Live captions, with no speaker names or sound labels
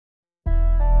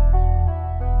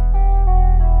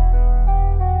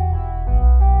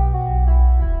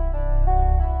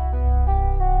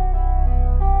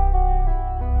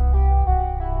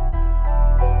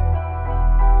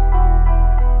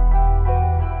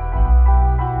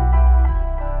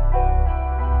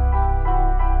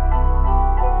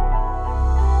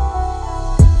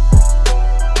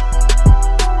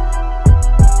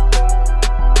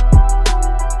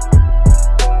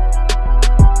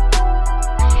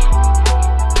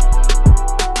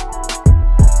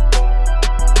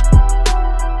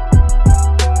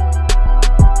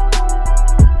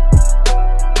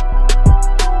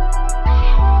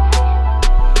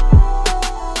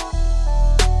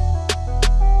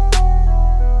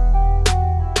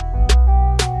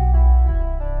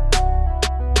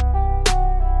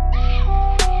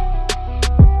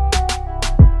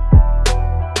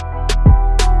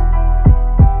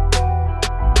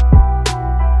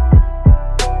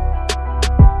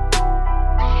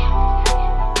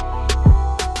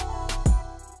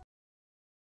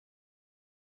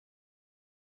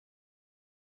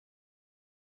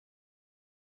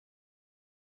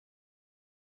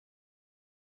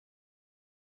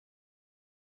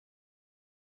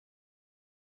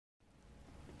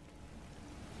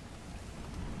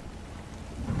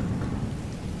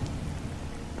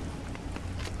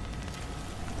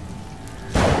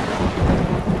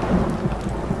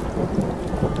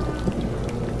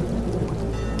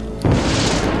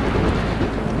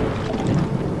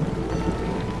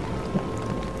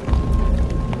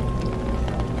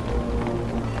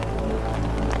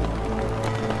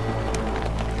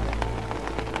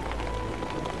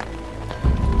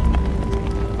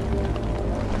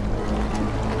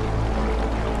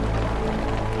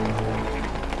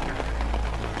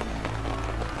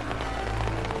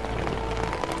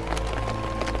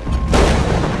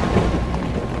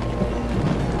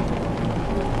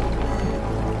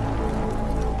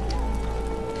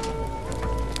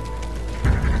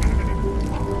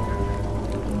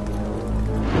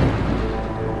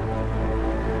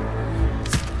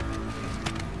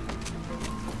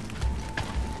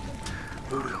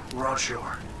Voodoo, we're on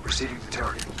shore. Proceeding to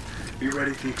target. Be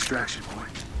ready at the extraction point.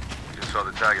 Just saw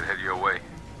the target head your way.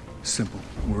 Simple.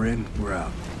 We're in, we're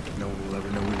out. No one will ever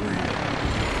know we were here.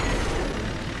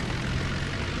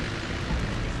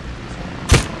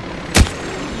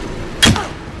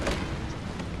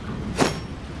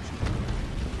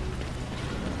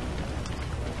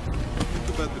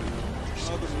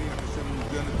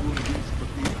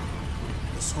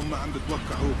 بس هم عم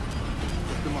بتوقعوك.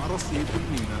 تخدم على رصيد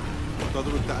بالمينا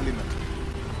وانتظروا التعليمات.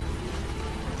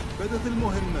 بدت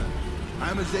المهمة.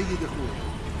 عامل جيد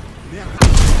اخوي.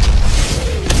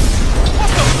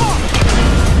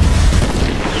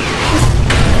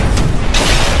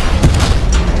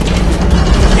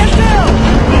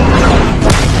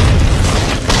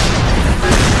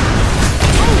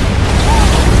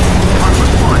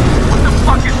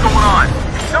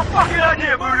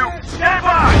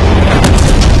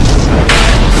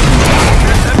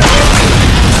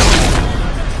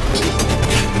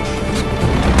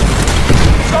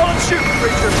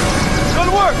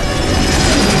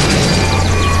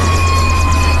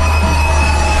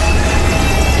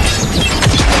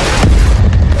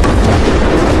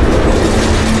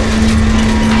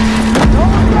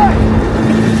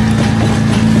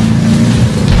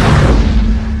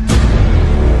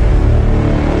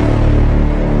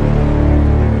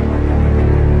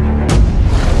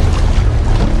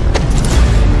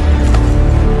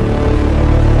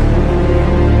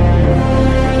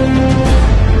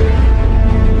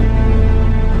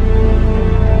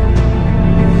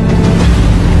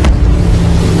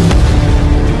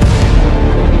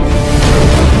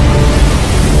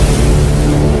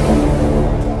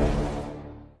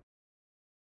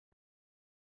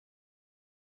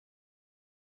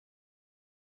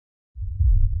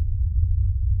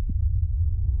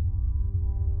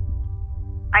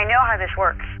 I know how this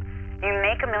works. You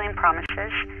make a million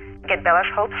promises, get Bella's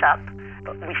hopes up,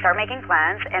 we start making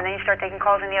plans, and then you start taking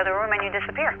calls in the other room and you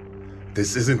disappear.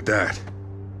 This isn't that.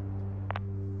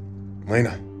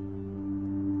 Lena.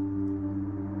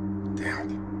 Damn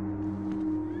it.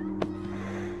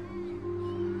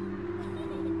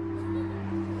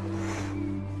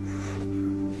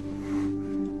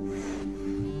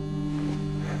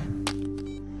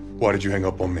 Why did you hang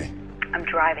up on me? I'm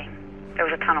driving. There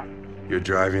was a tunnel. You're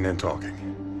driving and talking.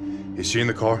 Is she in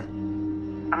the car?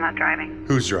 I'm not driving.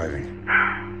 Who's driving?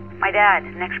 My dad.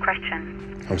 Next question.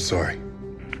 I'm sorry.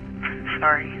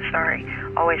 Sorry.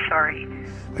 Always sorry.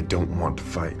 I don't want to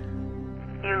fight.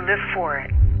 You live for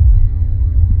it.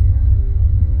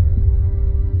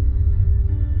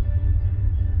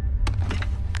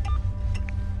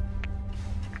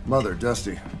 Mother,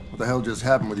 Dusty, what the hell just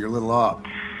happened with your little op?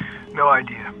 No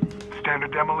idea.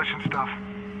 Standard demolition stuff.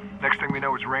 Next thing we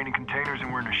know, it's raining containers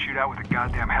and we're in a shootout with a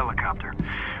goddamn helicopter.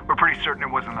 We're pretty certain it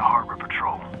wasn't the Harbor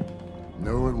Patrol.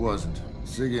 No, it wasn't.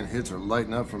 Syrian hits are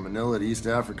lighting up from Manila to East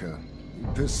Africa. You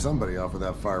pissed somebody off with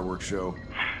that fireworks show.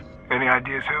 Any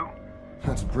ideas who?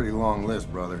 That's a pretty long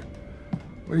list, brother.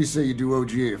 What do you say you do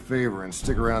OGA a favor and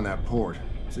stick around that port?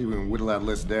 See if we can whittle that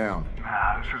list down.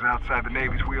 Nah, this is outside the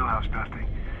Navy's wheelhouse, Dusty.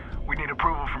 We need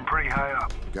approval from pretty high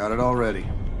up. Got it already.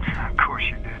 Of course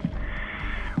you did.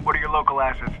 What are your local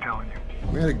assets telling you?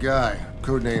 We had a guy,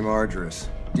 codename Arduous,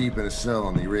 deep in a cell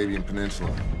on the Arabian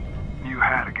Peninsula. You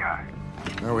had a guy?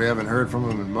 No, we haven't heard from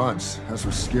him in months. That's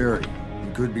what's scary.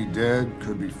 He could be dead,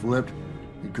 could be flipped,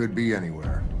 he could be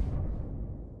anywhere.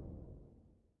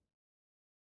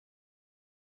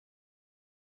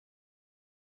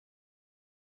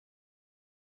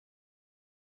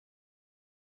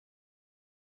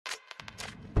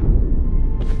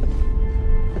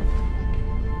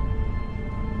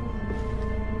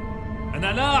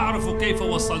 أنا لا أعرف كيف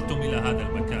وصلتم إلى هذا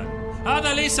المكان.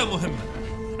 هذا ليس مهما.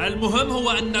 المهم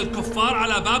هو أن الكفار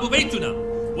على باب بيتنا،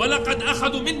 ولقد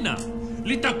أخذوا منا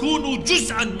لتكونوا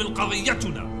جزءا من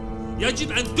قضيتنا.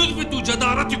 يجب أن تثبتوا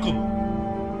جدارتكم.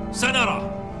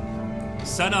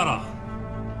 سنرى.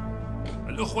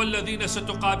 الأخوة الذين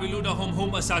ستقابلونهم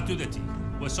هم أساتذتي،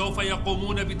 وسوف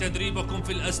يقومون بتدريبكم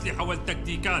في الأسلحة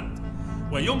والتكتيكات.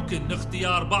 ويمكن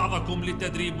اختيار بعضكم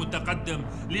لتدريب متقدم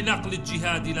لنقل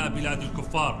الجهاد إلى بلاد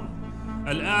الكفار.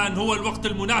 الآن هو الوقت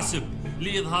المناسب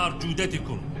لإظهار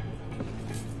جودتكم.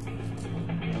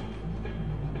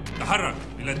 تحرك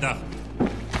إلى الداخل.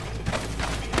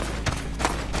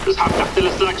 اسحب تحت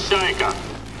الأسلاك الشائكة.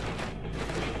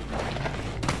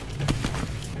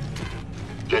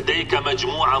 لديك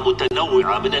مجموعة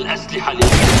متنوعة من الأسلحة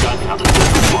لاستخدامها ضد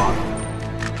الكفار.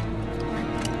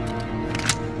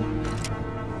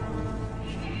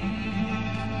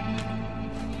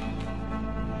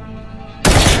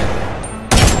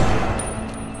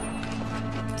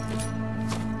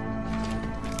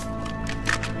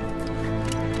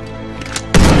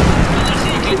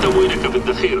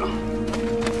 الذخيرة.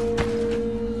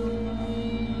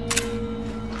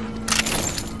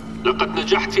 لقد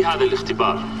نجحت في هذا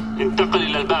الاختبار. انتقل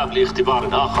إلى الباب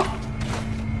لاختبار آخر.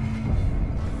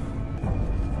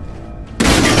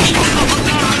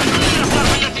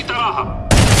 التي تراها.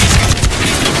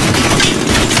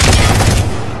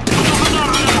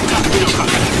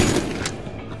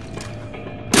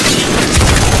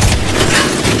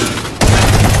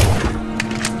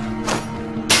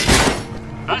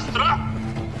 أسرع!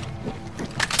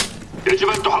 يجب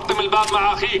أن تحطم الباب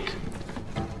مع أخيك.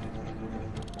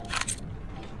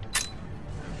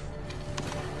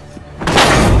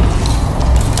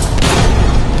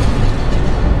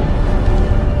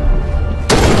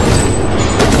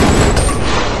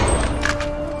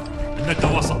 إنك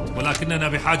وسط، ولكننا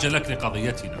بحاجة لك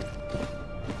لقضيتنا.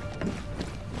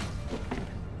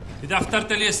 إذا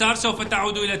اخترت اليسار سوف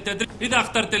تعود إلى التدريب، إذا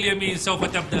اخترت اليمين سوف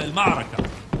تبدأ المعركة.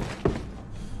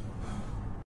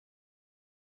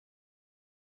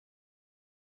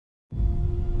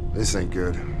 This ain't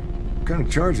good. What kind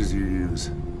of charges do you use?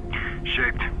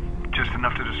 Shaped. Just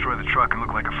enough to destroy the truck and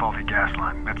look like a faulty gas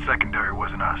line. That secondary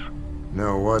wasn't us. No,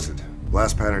 it wasn't.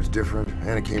 Blast pattern's different,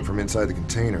 and it came from inside the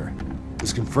container.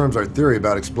 This confirms our theory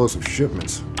about explosive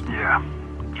shipments. Yeah.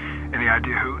 Any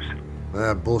idea whose?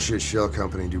 That bullshit shell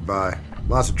company in Dubai.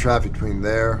 Lots of traffic between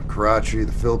there, Karachi,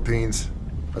 the Philippines.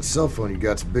 That cell phone you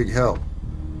got's a big help.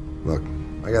 Look,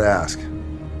 I gotta ask.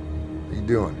 How you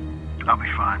doing? I'll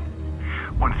be fine.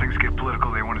 Once things get political,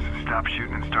 they want us to stop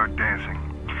shooting and start dancing.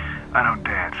 I don't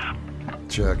dance.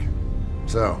 Check.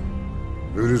 So,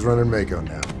 Voodoo's running Mako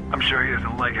now. I'm sure he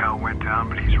doesn't like how it went down,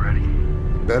 but he's ready.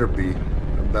 Better be.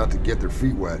 They're about to get their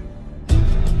feet wet.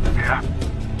 Yeah?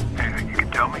 Anything you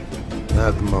can tell me? Not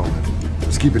at the moment.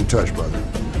 Let's keep in touch, brother.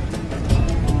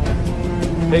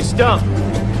 Hey, Stump.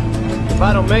 If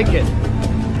I don't make it,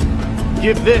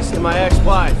 give this to my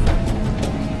ex-wife.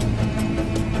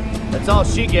 That's all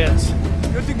she gets.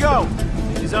 Good to go.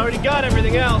 She's already got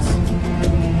everything else.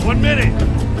 1 minute!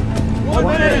 1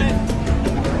 minute!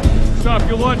 Stop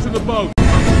your launch of the boat!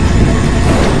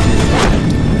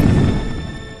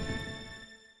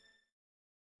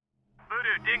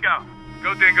 Voodoo, Dingo.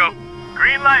 Go, Dingo.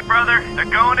 Green light, brother.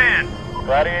 They're going in.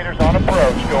 Gladiators on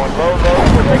approach. Going low.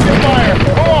 We're taking fire.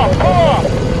 Pull off!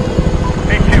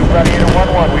 Big 2, Gladiator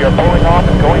 1-1. We are pulling off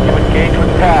and going to engage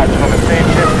with pads from the same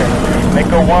distance.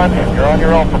 Mako 1, you're on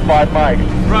your own for 5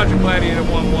 mics. Roger, Gladiator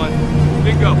 1-1.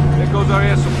 Bingo, there goes our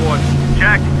air support.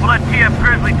 Check. We'll let TF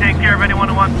Grizzly take care of anyone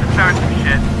who wants to start some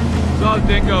shit. So,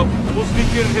 Dingo, we'll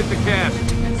sneak in and hit the cache.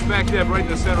 Smack dab right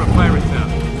in the center of Pirate Town.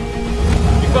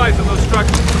 Keep eyes on those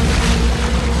structures.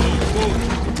 Move.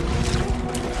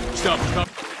 Stop.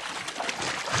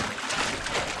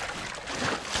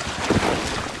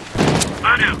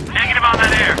 Voodoo, negative on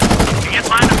that air. You get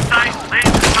line of sight,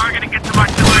 laser the target, and get some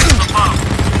artillery from above.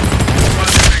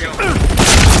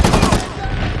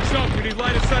 So, we need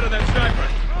line of sight on that sniper.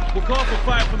 We'll call for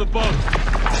fire from the boat.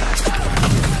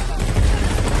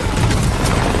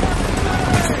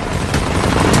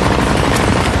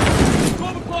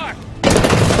 12 o'clock!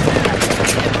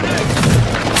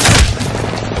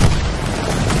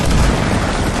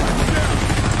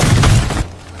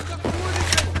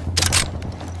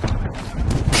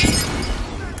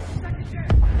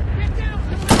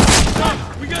 Stop!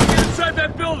 We gotta get inside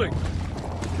that building!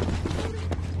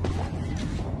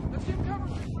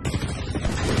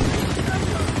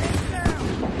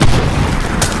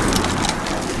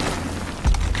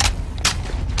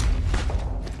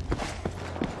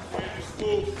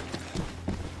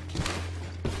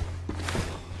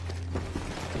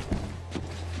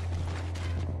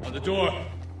 On the door.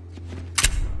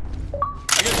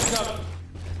 I get the cover.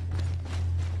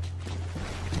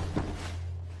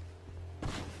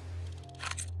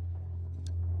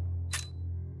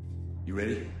 You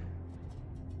ready?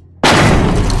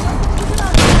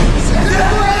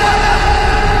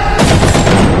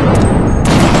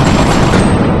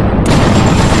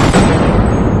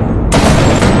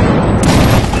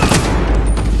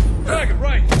 Dragon,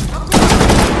 right!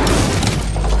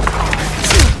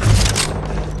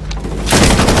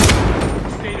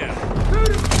 Stay down.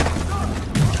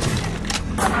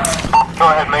 Go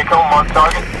ahead, Mako. Mark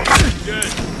target.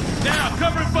 Good. Now,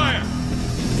 cover and fire!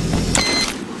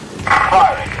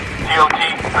 Firing. TOT,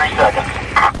 3 seconds.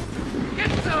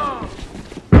 Get some!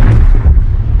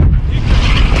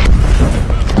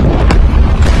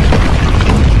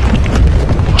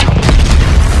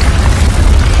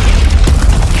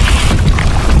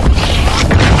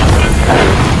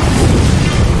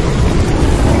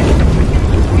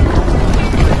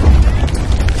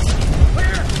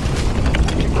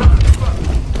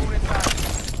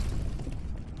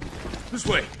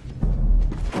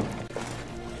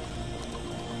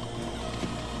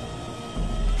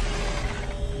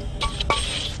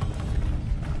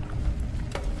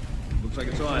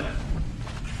 like it's on.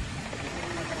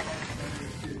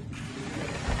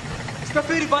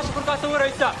 Scafiri, baixa por cá, ora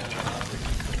aí está.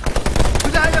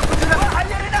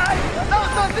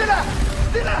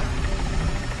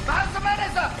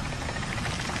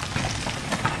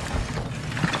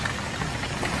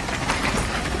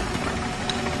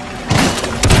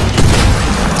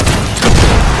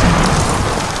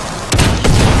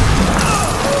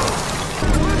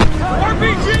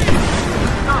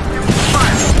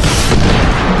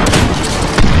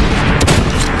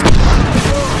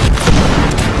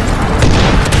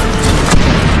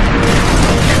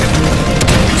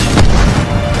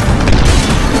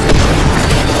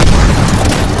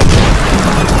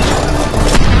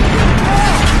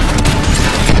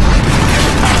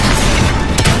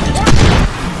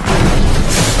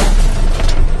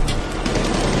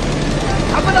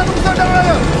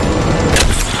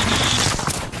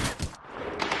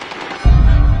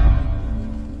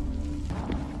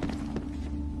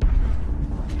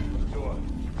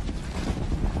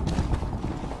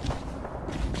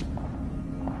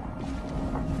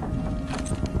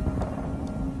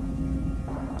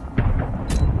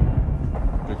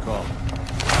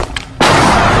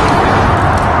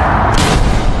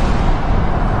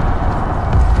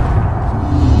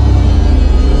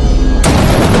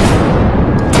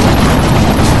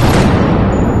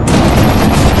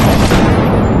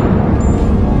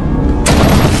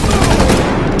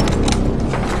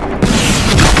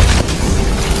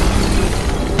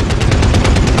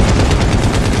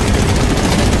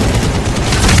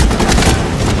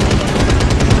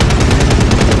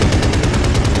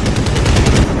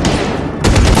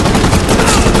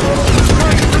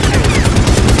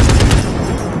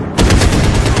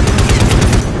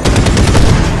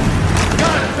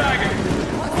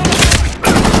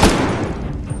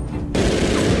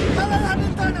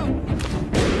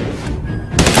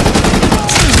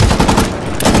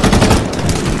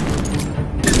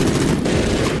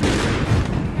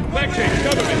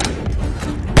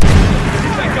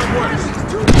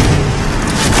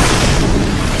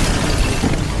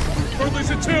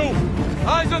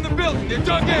 Eyes on the building, they're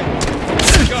dug in!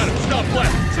 Got him, stop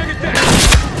left, check it down!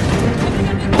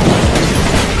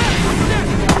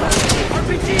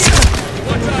 RPG!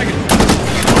 One target!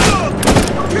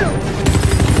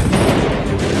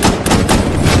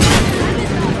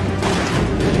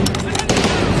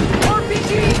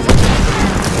 RPG!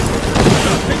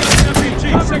 Pick up the RPG,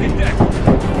 second deck!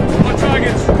 One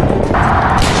targets!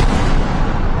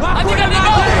 I think I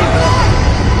got it!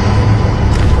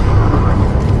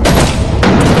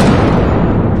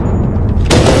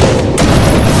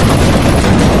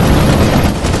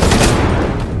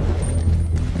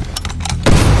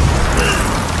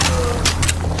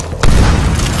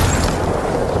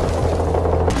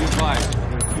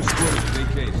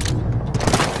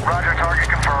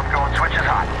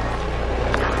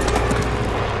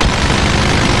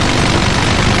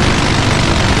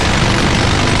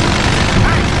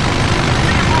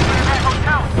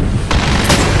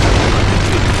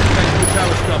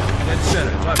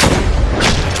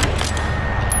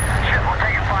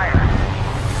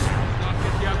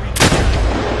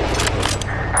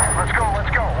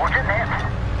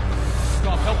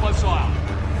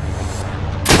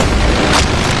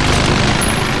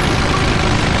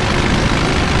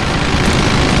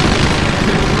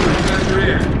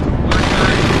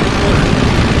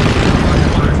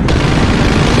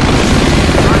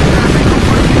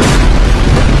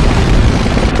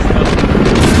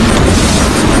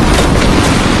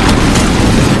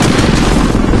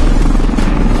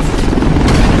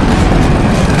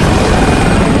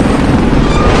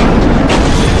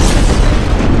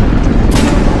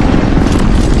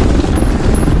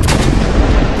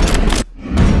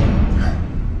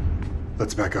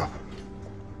 Let's back up.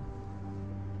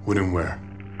 When and where?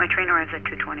 My train arrives at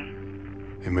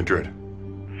 2:20. In Madrid?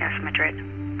 Yes, Madrid.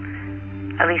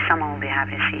 At least someone will be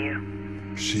happy to see you.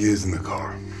 She is in the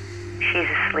car. She's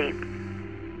asleep.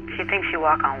 She thinks you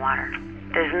walk on water.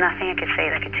 There's nothing I could say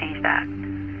that could change that.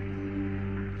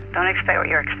 Don't expect what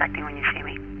you're expecting when you see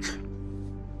me.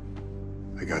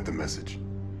 I got the message.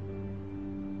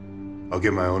 I'll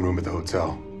get my own room at the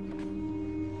hotel.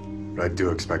 But I do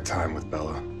expect time with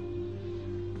Bella.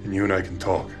 And you and I can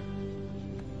talk.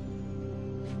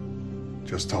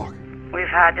 Just talk. We've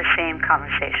had the same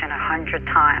conversation 100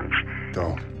 times.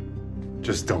 Don't.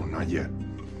 Just don't, not yet.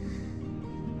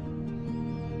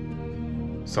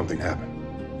 Something happened.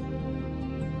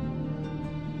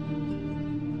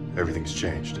 Everything's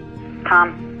changed.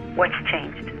 Tom, what's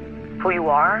changed? Who you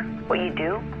are? What you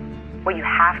do? What you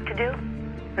have to do?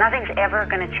 Nothing's ever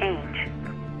gonna change.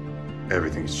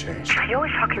 Everything's changed. You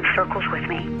always talk in circles with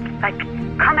me. Like,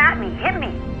 come at me, hit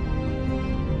me.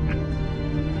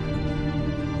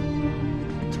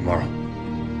 Tomorrow.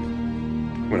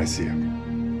 When I see you.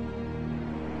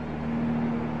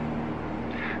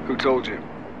 Who told you?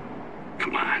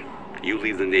 Come on. You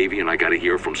leave the Navy and I gotta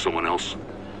hear from someone else?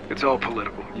 It's all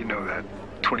political, you know that.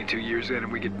 22 years in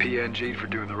and we get PNG'd for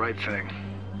doing the right thing.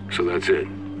 So that's it.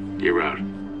 You're out.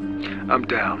 I'm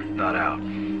down, not out.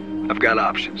 I've got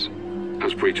options.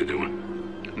 How's Preacher doing?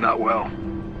 Not well.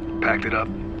 Packed it up,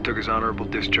 took his honorable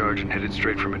discharge and headed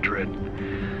straight for Madrid.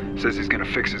 Says he's gonna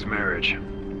fix his marriage.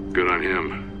 Good on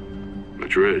him.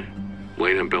 Madrid?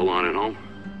 Lane and Bella on at home?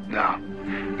 No,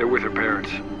 they're with her parents.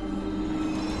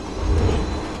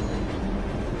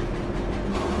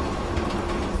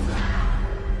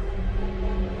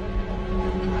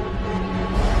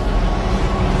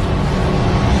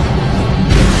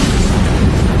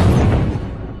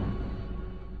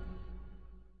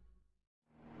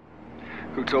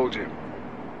 Who told you?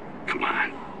 Come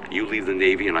on. You leave the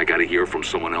Navy and I gotta hear from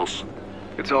someone else?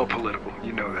 It's all political,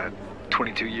 you know that.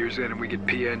 22 years in and we get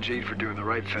PNG'd for doing the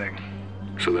right thing.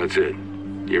 So that's it.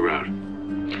 You're out.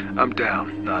 I'm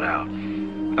down, not out.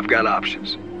 I've got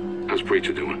options. How's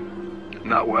Preacher doing?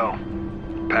 Not well.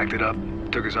 Packed it up,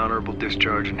 took his honorable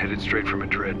discharge and headed straight for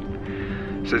Madrid.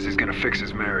 Says he's gonna fix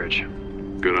his marriage.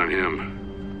 Good on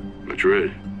him.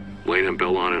 Madrid? Lane and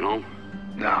Bella on at home?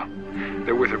 No,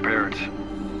 they're with her parents.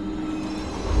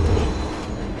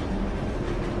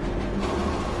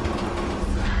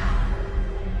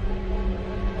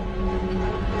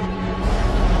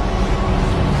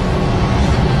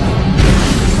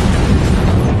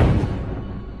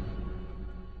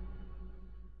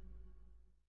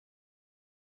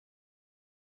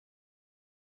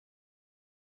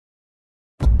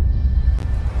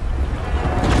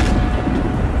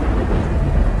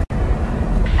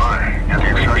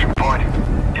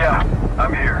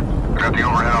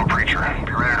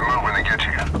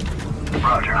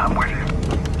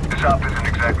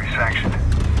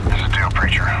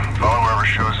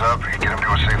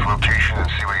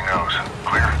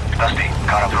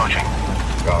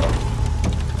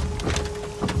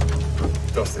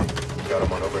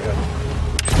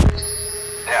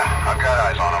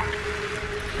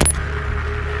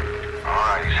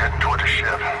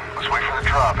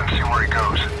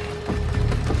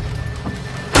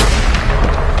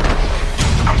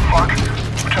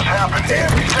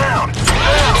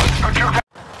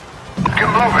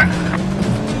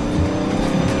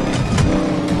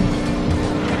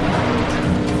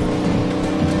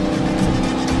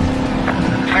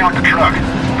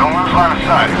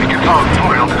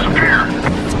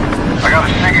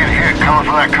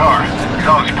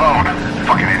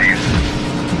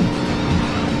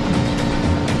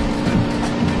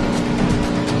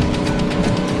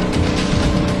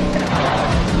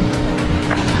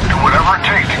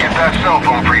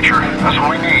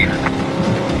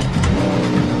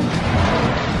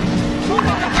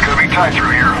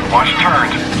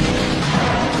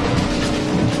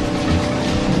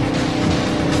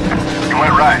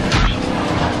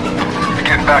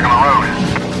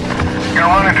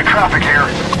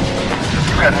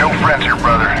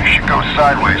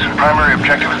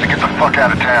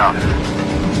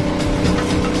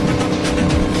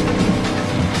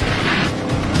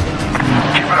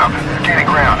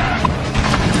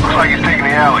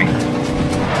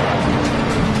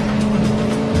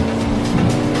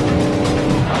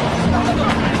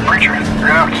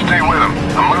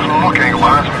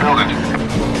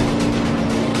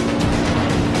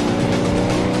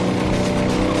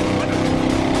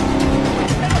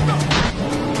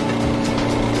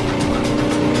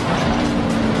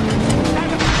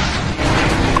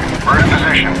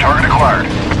 Target acquired.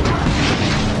 He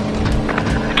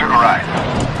took a right.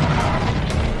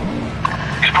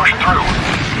 He's pushing through.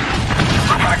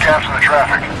 Look for the gaps in the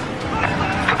traffic.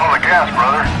 Step on the gas,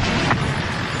 brother.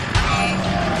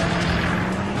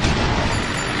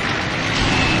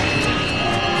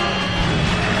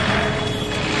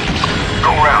 Go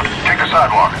around. Take the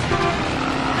sidewalk.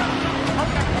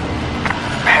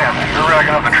 Man, you're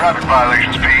racking up the traffic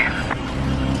violations, P.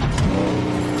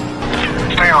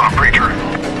 Stay on him, Preacher.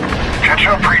 Catch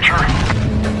up, Preacher.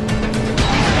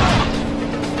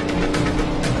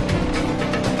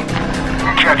 You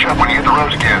can catch up when you hit the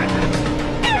roads again.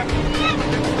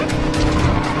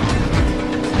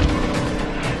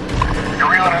 You're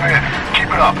reeling him in. Keep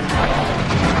it up.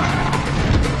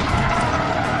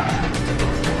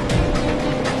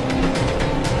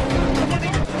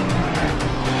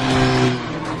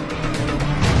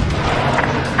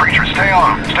 Preacher, stay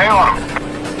on him. Stay on him.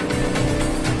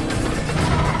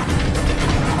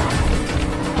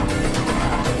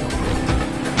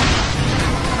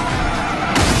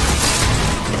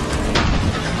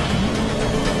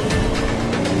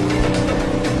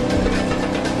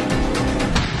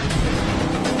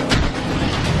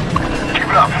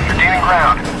 gaining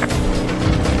ground.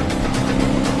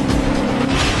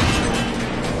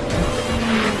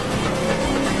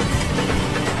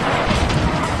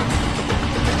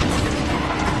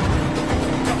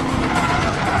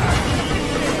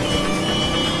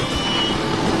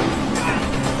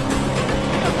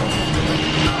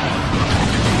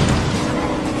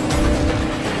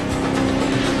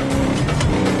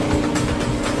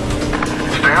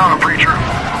 Stay on him, Preacher.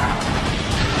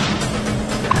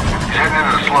 He's heading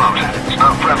into the slums. It's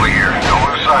not friendly here. Don't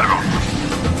lose sight of him.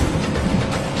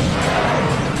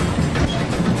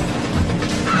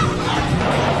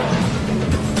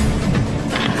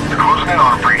 You're closing in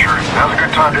on him, Preacher. Now's a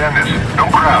good time to end this. No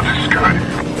crowds. This is good.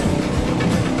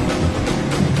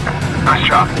 Nice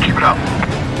job. Keep it up.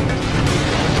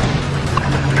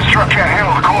 This truck can't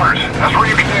handle the corners. That's where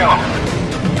you can nail him.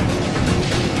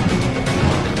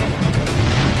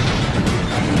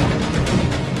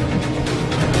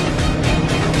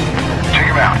 Take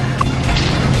him out.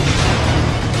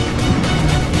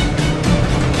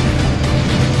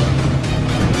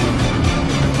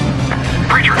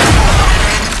 Preacher.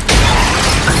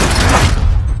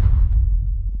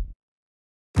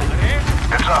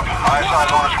 Heads up.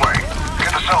 ISI's on its way.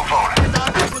 Get the cell phone.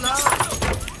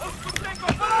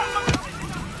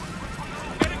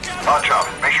 Odd job.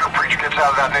 Make sure Preacher gets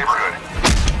out of that neighborhood.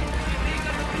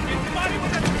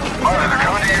 Alright, they're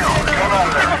coming to you. Come out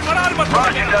of there.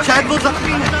 Roger,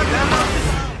 Dusty.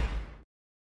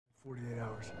 48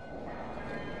 hours.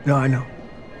 No, I know.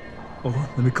 Hold on,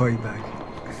 let me call you back.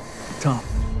 Tom.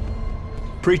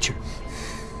 Preacher.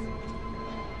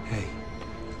 Hey,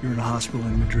 you're in a hospital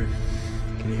in Madrid.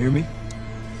 Can you hear me?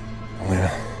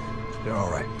 Lena. They're all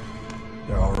right.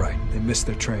 They're all right. They missed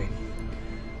their train.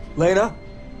 Lena?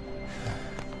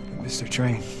 They missed their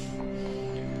train.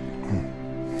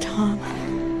 Tom.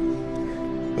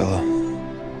 Bella.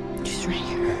 She's right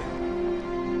here.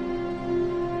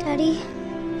 Daddy?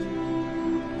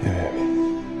 Yeah, baby.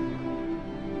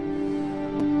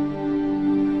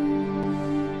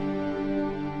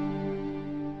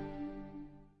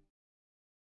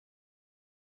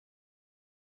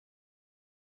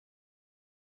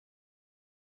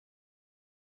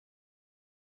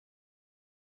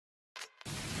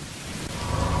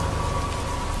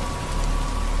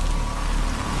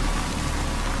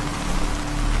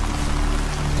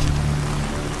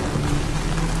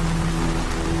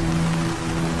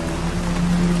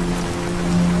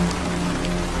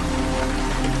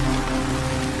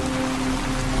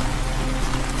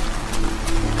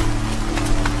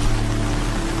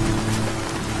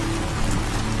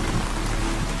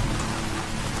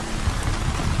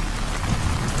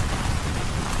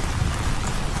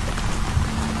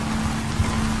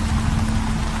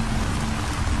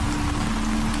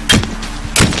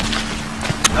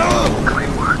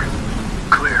 Clean work.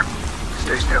 Clear.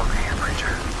 Stay still, me, Preacher.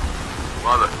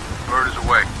 Mother, bird is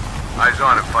away. Eyes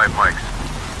on at 5 mics.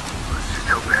 Let's just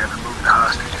hope they haven't moved the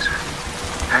hostages.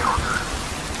 Hang on to them.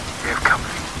 We have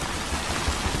company.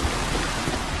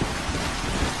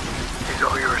 He's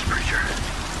all yours, Preacher.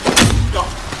 Go.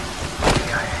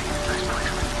 CIA. Nice place.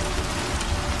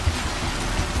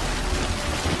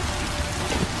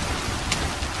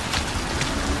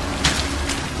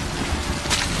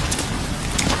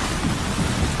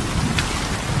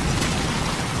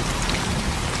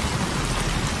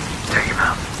 Take him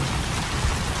out.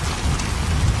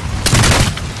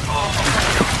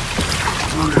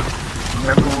 Voodoo,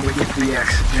 remember when we get to the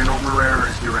X, General Barrera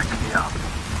is directing me out.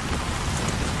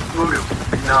 Voodoo,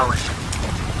 acknowledge.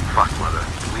 Fuck, Mother.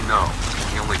 We know.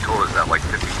 He only told us that like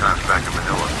 50 times back in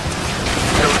Manila.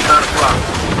 So it's not a problem.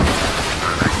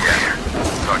 Yeah.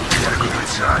 Talk to you. Gotta keep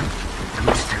inside. At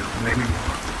least 2, maybe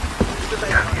more.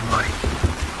 Gotta get money.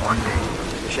 One day.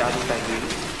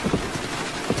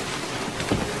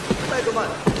 Tayo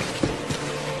duman.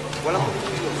 Walang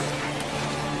kumikilos.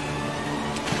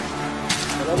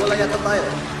 Nawawala yata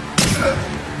tayo.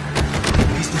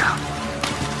 He's down.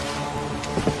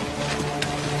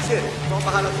 Sir, ito ang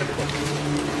pahalang sa likod.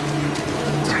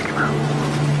 Take him out.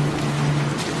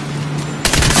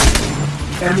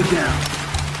 Enemy down.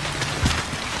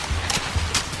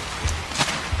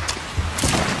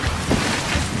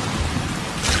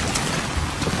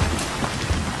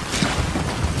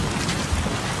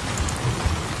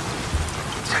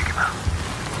 Take him out.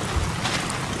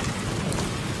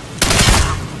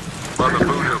 Mother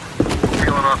Voodoo,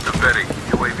 peeling off to Betty.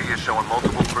 UAV is showing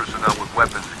multiple personnel with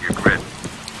weapons in your grid.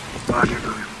 Roger,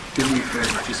 Voodoo. Do me a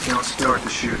favor. Just don't start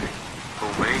the shooting. Who,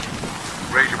 me?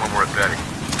 Raise your when we're at Betty.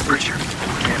 Richard,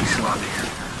 we can't be sloppy here.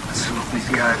 Let's see if these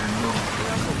guys are moving.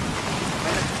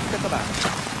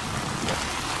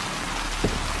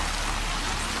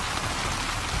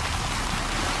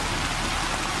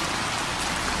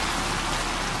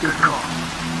 Good call.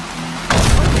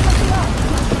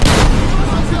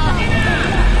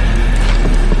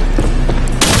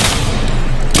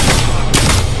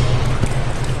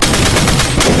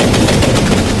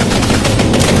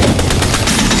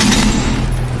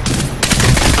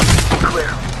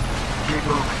 Clear. Keep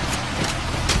moving.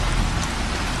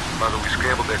 Mother, we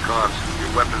scrambled their comms. Your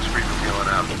weapon's free from here on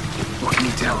out. What can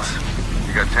you tell us?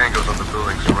 You got tangos on the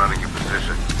buildings surrounding your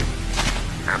position.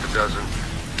 Half a dozen.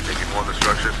 Taking more of the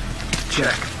structures?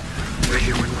 Check. Right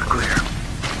here when we're clear.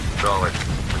 Solid.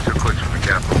 We're 2 clicks from the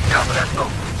capital. Top of that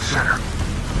boat. Center.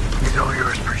 It's all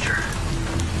yours, Preacher.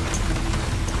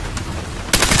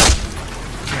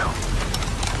 Kill.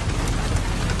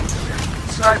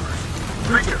 Snipers.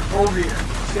 Preacher, hold here.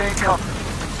 Stay in cover.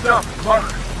 Stuff, Mother.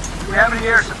 Do we have any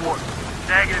air support?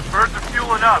 Negative. Birds are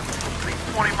fueling up. At least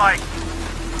 20 mics.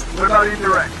 What about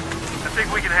indirect? I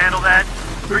think we can handle that.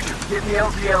 Preacher, get the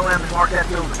LZLM and mark that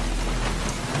building.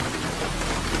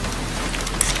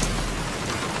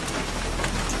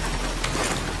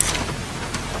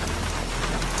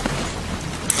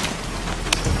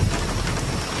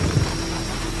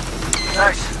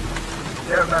 Nice.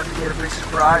 They're about to get a big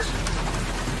surprise.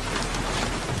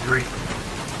 3, 2,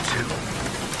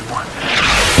 1.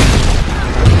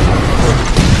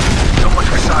 So much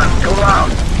for silence. Go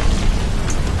loud.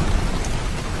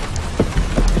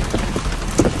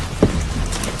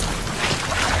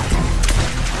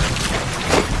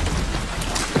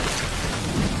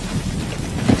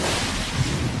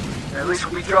 At least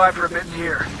we drive for a bit in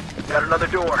here. Got another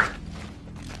door.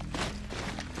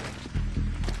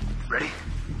 Ready?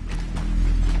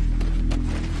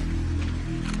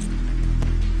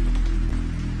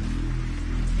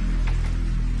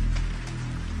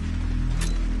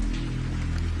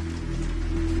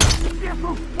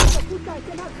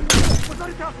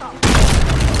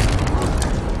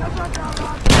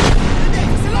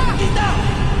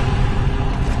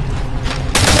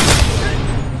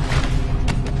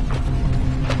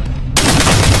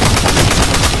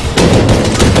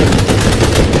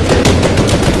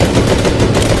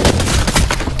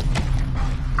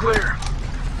 Clear.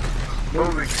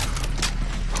 Moving.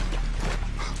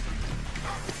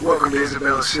 Welcome to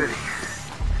Isabella City.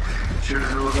 Sure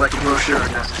doesn't look like a brochure or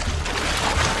nothing.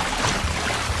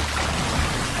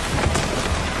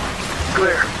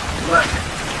 Clear. Left.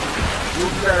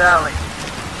 Move to that alley.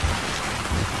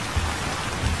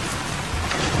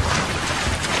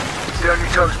 Stay on your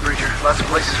toes, Preacher. Lots of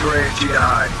places for AFG to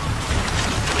hide.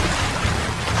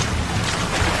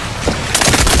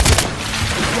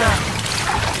 Yeah.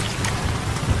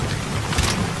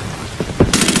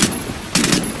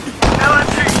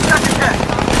 LMG, second deck.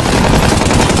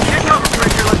 Get cover,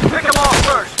 Preacher. Let's pick them off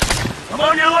first. I'm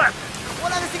on your left.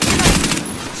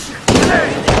 Hey!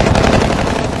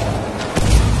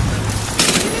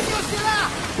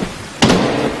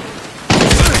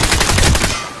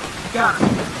 Got him.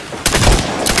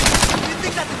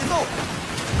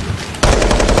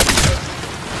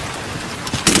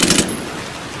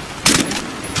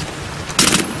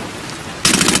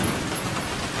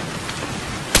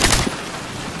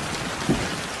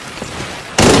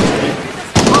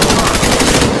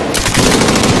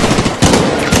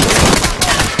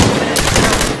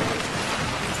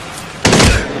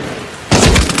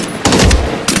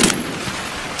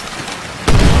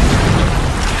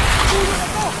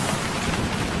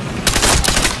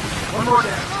 One more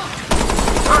down.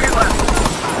 Target left.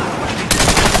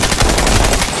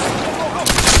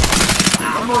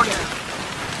 One more down.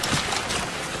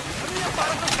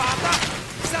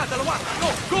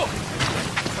 Go!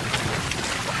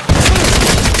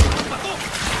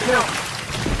 Kill.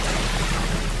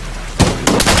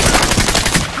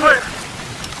 Clear.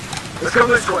 Let's go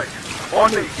this way. On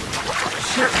me.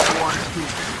 Shit, I want to keep.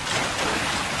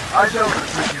 Eyes open,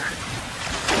 Preacher.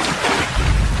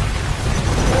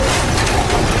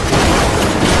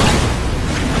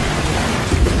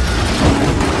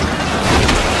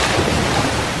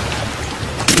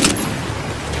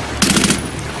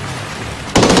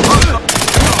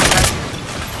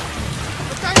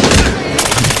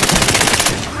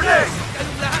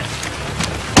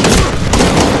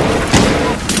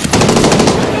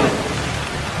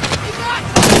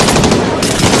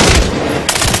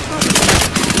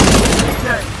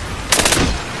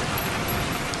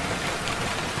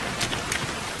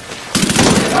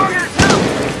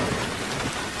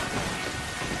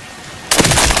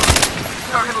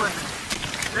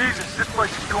 Jesus, this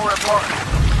place is going apart.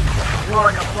 More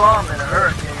like a bomb than a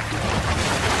hurricane.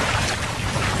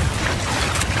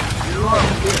 You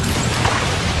love this.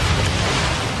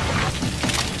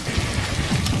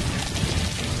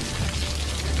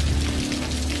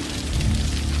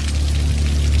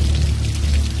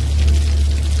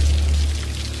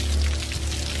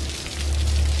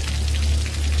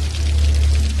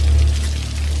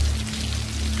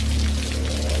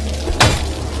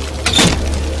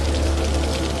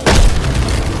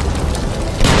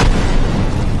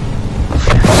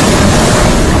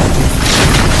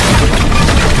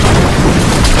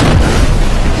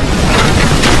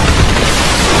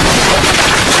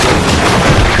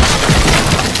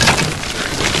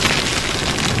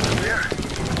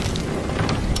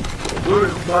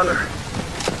 Mother.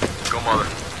 Go, Mother.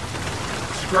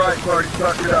 Surprise party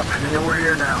fucked it up, and then we're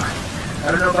here now.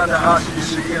 I don't know about the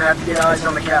hostages, so you're gonna have to get eyes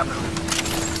on the capital.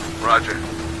 Roger.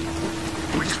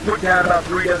 We just put down about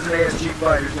 3 dozen ASG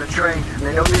fighters. They're trained, and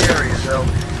they know the area, so...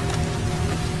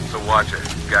 So watch it.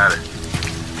 Got it.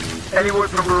 Any word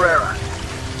from Barrera?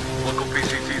 Local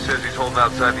PCT says he's holding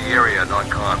outside the area on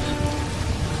comms.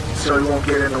 So he won't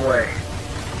get in the way.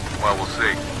 Well, we'll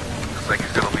see. Looks like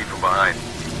he's gonna leave from behind.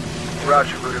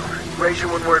 Roger, Voodoo. Raise you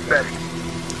when we're at Betty.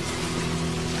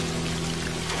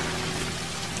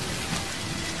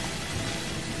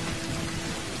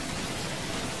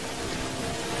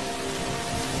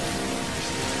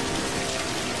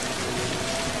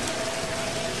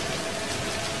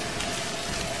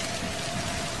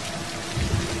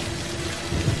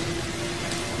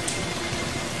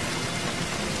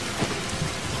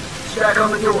 Back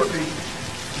on the door, Pete.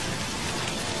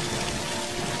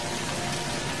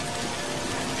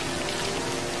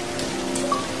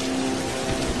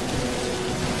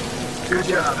 Good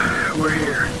job. We're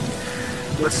here.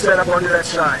 Let's set up under that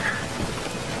sign.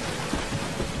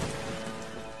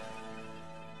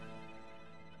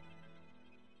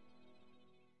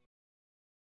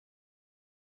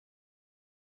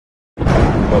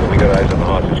 Well, we got eyes on the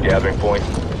hostage gathering point.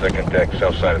 Second deck,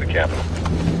 south side of the Capitol.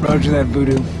 Roger that,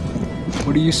 Voodoo.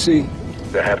 What do you see?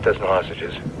 There are half dozen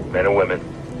hostages, men and women.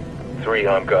 3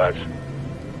 armed guards.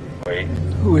 Wait,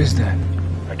 Who is that?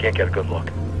 I can't get a good look.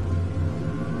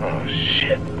 Oh,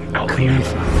 shit.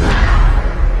 Khalifa.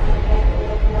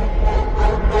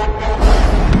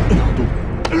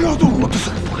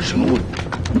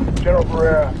 General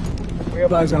Barrera, We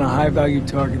have eyes on a high-value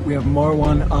target. We have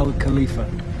Marwan al-Khalifa.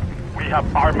 We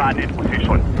have our man in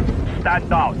position. Stand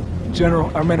down.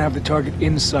 General, our men have the target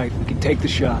in sight. We can take the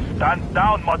shot. Stand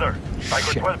down, Mother.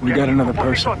 Tiger 12, We got another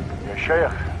person. يا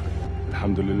شيخ.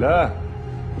 الحمد لله.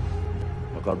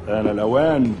 لقد آن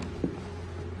الأوان.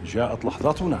 جاءت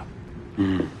لحظتنا.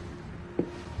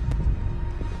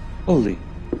 قل لي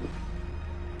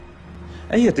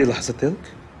أية لحظة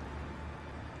تلك؟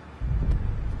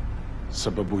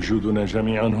 سبب وجودنا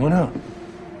جميعا هنا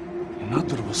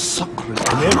نضرب الصقر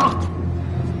الأمامي.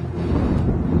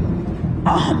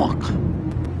 أحمق.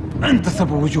 أنت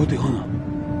سبب وجودي هنا.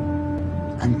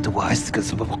 أنت وعزتك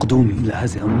سبب قدومي إلى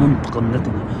هذه المنطقة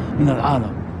النتنة من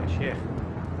العالم. يا شيخ،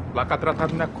 لقد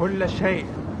رصدنا كل شيء.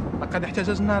 لقد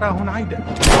احتجزنا راهن عيدا.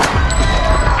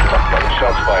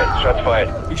 Shots fired. Shots fired.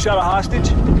 He shot a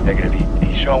hostage? Negative.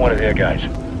 He shot one of their guys.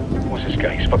 Who's this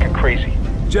guy? He's fucking crazy.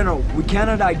 General, we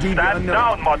cannot ID the Stand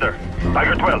down, Mother.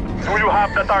 Tiger 12, do you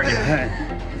have the target?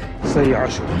 سريع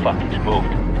شو. Fuck, he's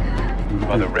moved.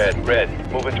 Mother, red.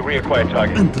 Moving to reacquire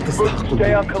target. أنت تستحق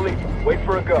Stay on Khalifa. Wait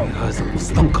for a go. هذا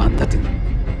المستنقع النتن.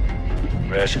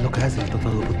 Red. لك هذه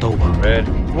تتطلب التوبة. Red.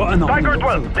 وأنا Tiger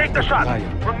 12, take the shot.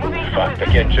 Fuck,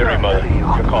 they're getting jittery, Mother.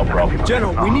 Good call, bro.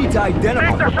 General, we need to identify.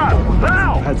 Take the shot,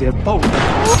 now! هذه الطاولة.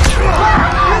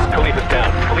 Khalifa's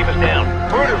down.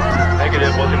 Voodoo.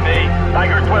 Negative, wasn't me.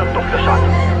 Tiger 12 took the shot.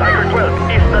 Tiger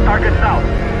 12, is the target now?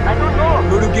 I don't know.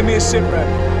 Voodoo, give me a sit rep.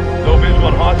 No visual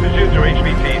on hostages or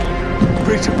HVTs.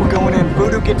 Preacher, we're going in.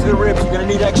 Voodoo, get to the ribs. We're gonna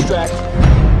need extract.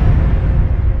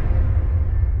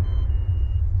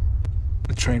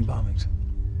 The train bombings.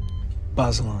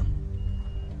 Bazelon.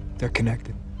 They're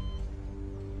connected.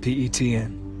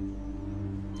 PETN.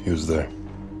 He was there.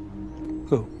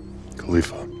 Who?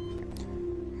 Khalifa.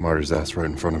 Martyred his ass right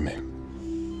in front of me.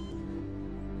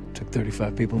 Took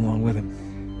 35 people along with him.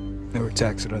 There were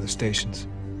attacks at other stations.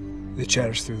 The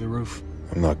chatter's through the roof.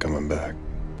 I'm not coming back.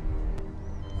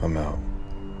 I'm out.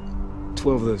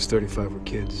 12 of those 35 were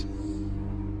kids.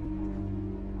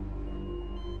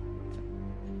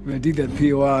 I did that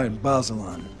POI in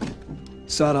Bazelon.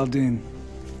 Saad al-Din,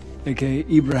 a.k.a.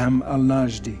 Ibrahim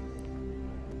al-Najdi.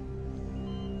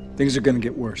 Things are gonna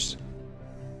get worse.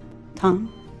 Tom?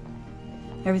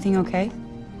 Everything okay?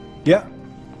 Yeah,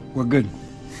 we're good.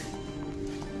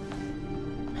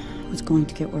 What's going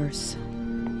to get worse?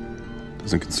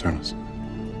 Doesn't concern us.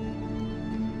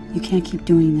 You can't keep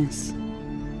doing this.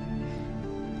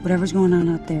 Whatever's going on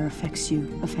out there affects you,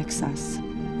 affects us.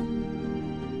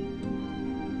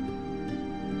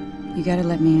 You gotta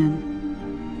let me in.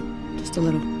 Just a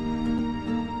little.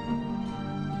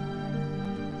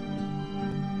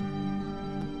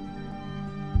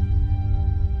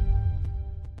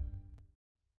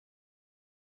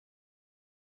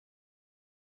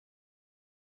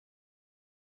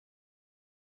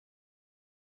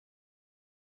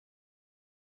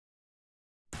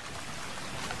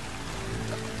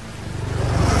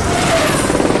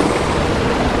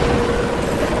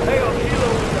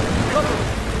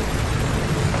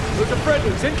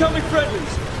 Incoming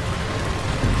friendlies!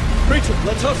 Preacher,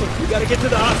 let's hustle. We gotta get to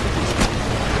the hostages.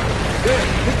 There,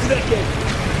 get to that gate.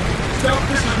 Stop,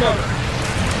 this is Mother.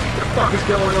 What the fuck is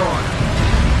going on?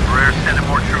 We're sending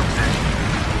more troops in.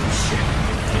 Shit.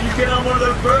 Can you get on one of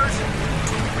those birds?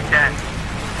 We can.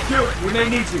 Do it, we may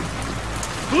need you.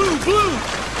 Blue!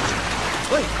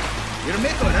 Wait, you're a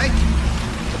Mako, right?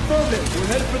 Affirmative, we're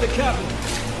headed for the capital.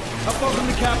 How far from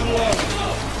the capital are we?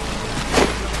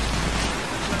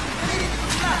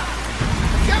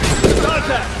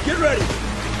 Contact! Get ready!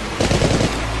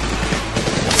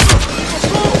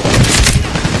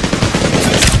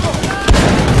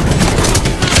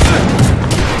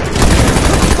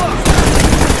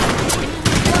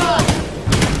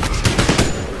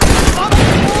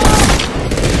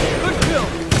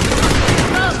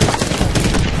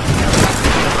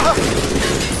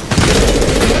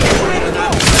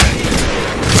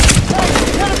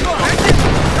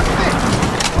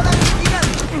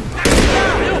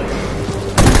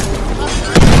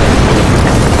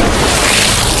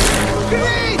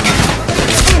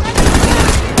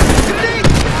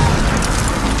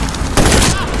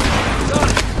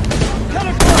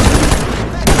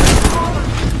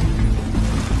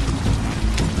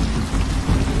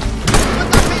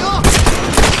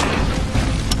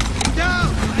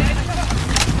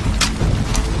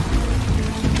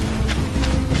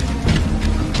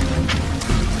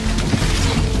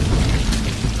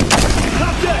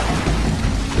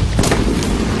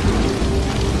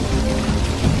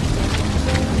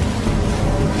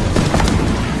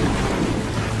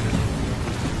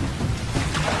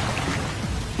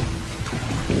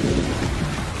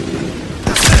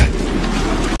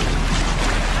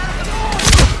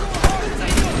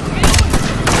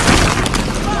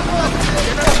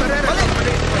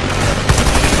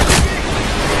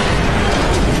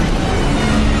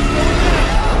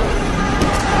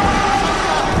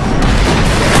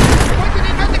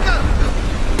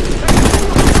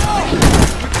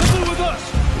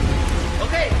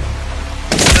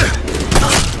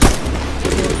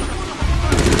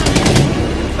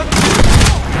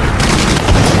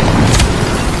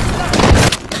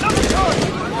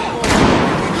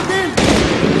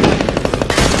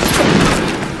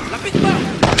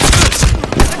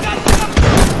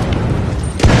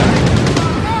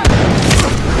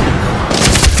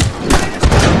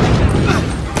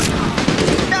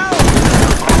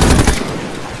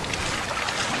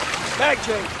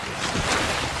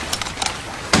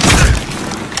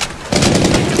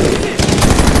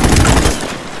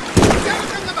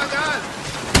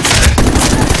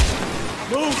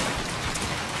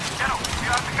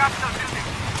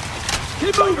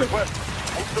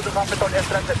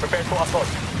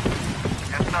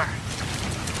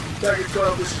 Target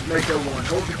 12, this is Mako 1.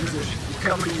 Hold your position. We're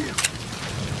coming to you.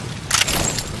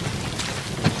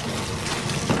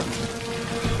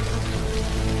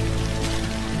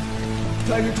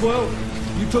 Tiger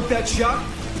 12, you took that shot?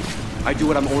 I do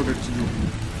what I'm ordered to do.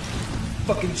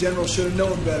 Fucking general should have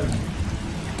known better.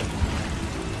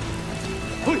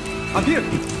 Hey, I'm here.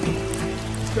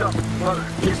 Stop, Mother.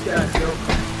 Kiss that, go.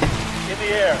 In the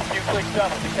air. A few clicks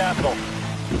down at the capital.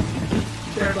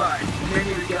 Stand by. We may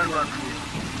need a gun run from you.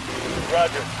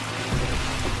 Roger.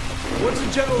 What's the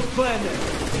general's plan then?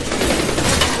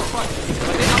 But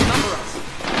they outnumber us.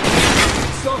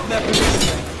 Stop that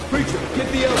position. Preacher,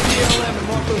 get the LCLM and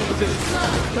mark those positions.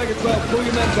 Tiger 12, pull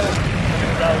your men back.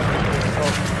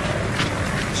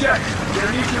 Check.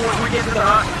 Gonna need you once we get to the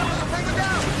hospital.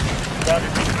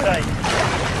 Roger, keep tight.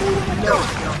 No.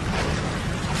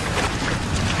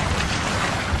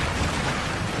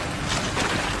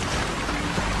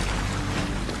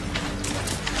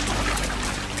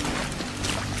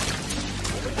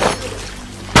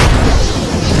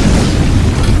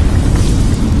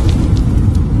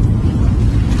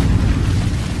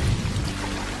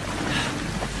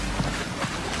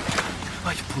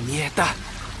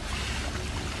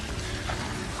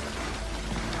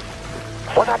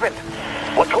 What happened?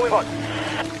 What's going on?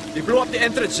 They blew up the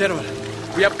entrance, General.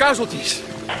 We have casualties.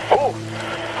 Who?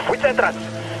 Which entrance?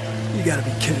 You gotta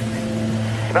be kidding me.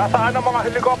 Nasaan ang mga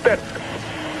helicopter?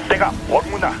 Teka, wag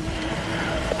muna.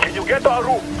 Can you get to our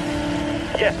roof?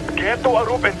 Yes, get to our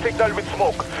roof and signal with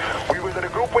smoke. We will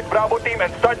regroup with Bravo team and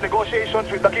start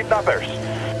negotiations with the kidnappers.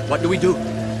 What do we do?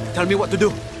 Tell me what to do.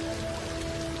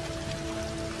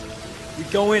 We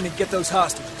go in and get those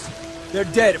hostages. They're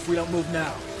dead if we don't move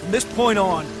now. From this point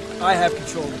on, I have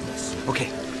control of this.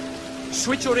 Okay.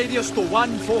 Switch your radios to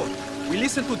 1-4. We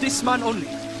listen to this man only.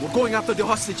 We're going after the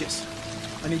hostages.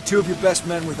 I need 2 of your best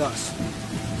men with us.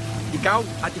 Ikaw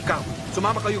at ikaw.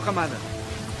 Sumama kayo, Commander.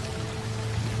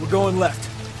 We're going left.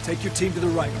 Take your team to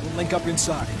the right. We'll link up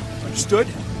inside. Understood?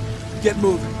 Get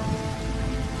moving.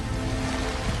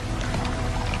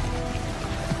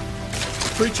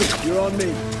 Preacher, you're on me.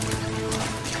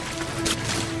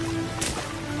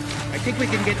 I think we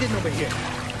can get in over here.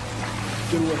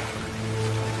 Good work.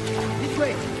 This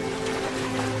way.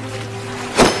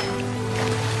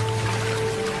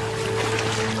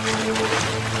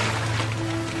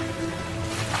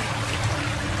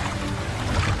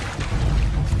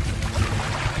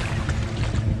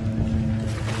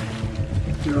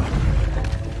 You're up.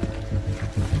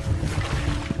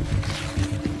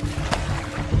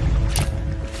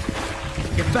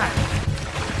 Get back.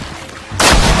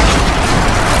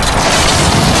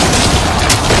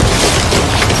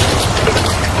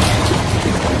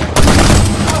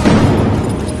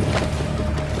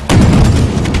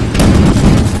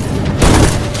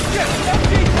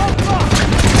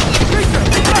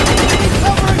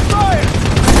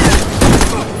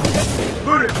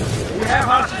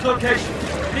 Location.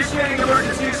 Initiating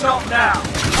emergency assault now.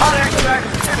 Hot extract.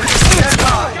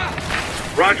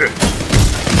 Roger.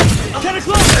 10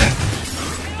 o'clock.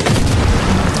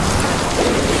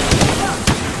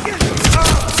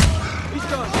 He's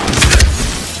done.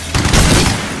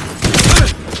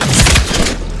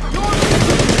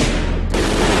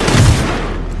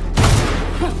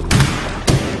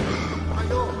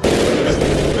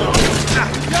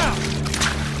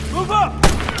 Move up.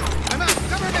 I'm out.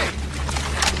 Cover me.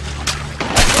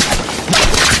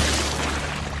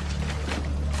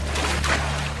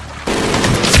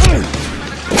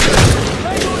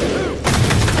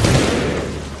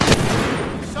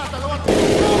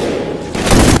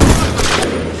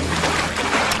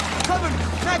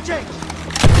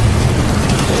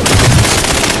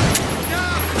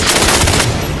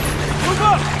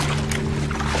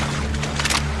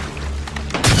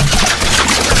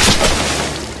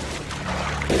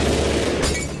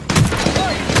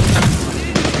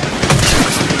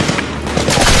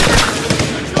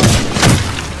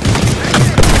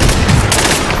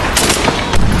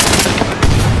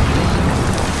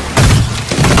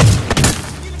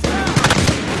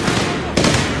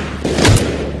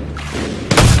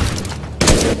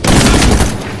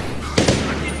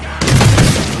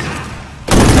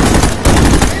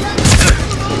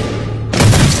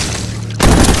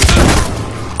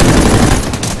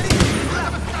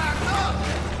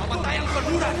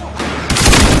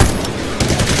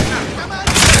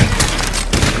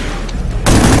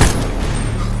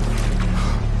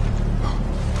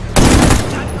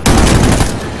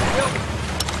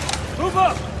 Move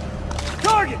up!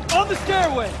 Target on the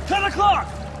stairway! 10 o'clock!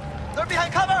 They're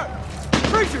behind cover!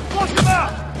 Preacher, flush them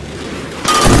out!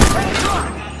 10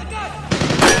 o'clock!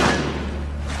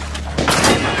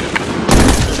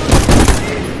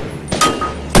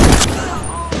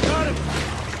 Got him!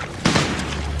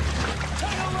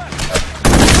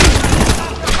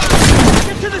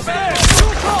 Get to the stairs! 2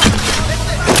 o'clock!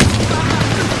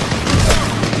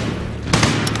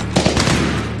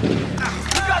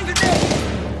 You got the day!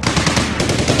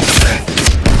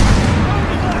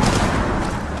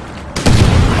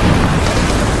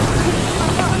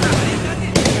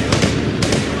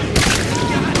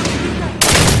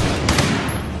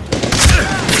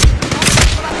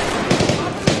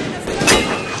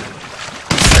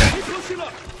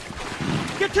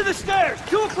 Get to the stairs!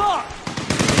 2 o'clock!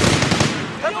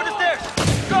 Head for the stairs!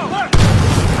 Go!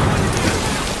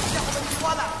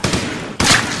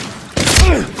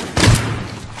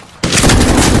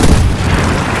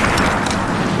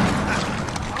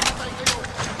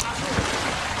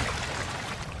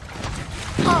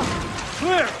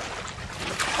 Clear!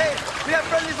 Hey, we have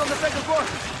friendlies on the second floor.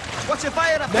 Watch your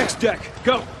fire up. Next deck,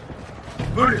 go!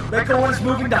 Voodoo, Mecca 1 is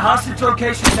moving to hostage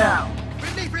location now.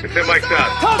 It's in like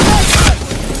that.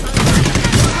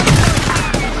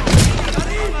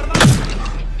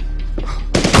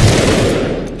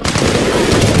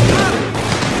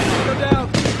 Go down.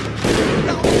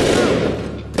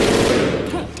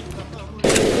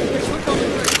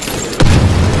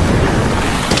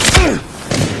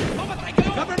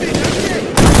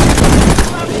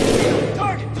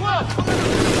 Target 12.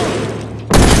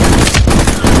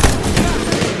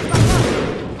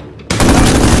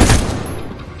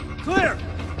 Clear.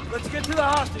 Let's get to the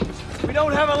hostages. We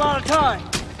don't have a lot of time.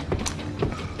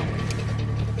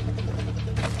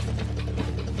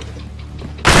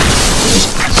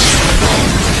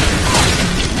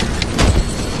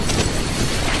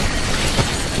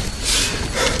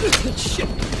 Shit.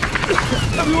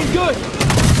 Everyone good?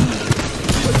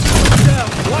 Down.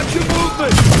 Watch your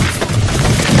movement.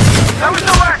 There was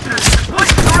no accident.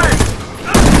 Police are in.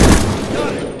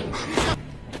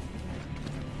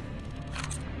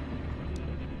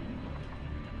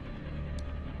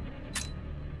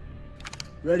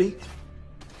 Ready?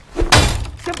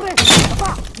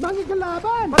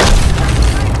 Mangikalaban!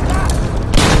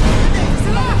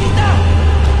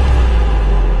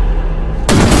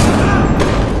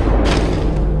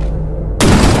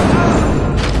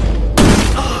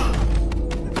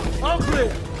 All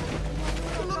clear!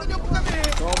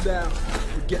 Calm down.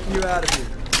 We're getting you out of here.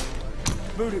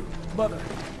 Voodoo, Mother,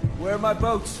 where are my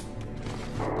boats?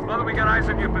 Mother, we got eyes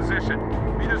on your position.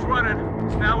 Meet us running.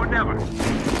 It's now or never.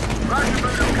 Roger,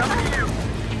 Voodoo, coming to you.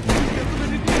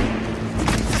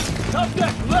 Top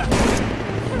deck, left!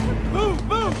 Move,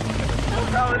 move!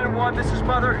 Paladin 1, this is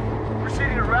Mother.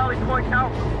 Proceeding to rally point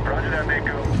Alpha. Roger that,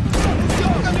 Mako.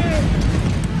 Come in!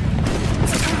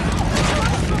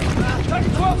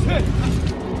 Target 12's hit!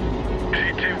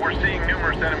 G2, we're seeing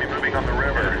numerous enemy moving on the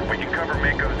river. We can cover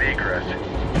Mako's egress.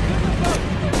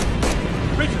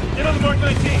 Richard, get on the Mark 19!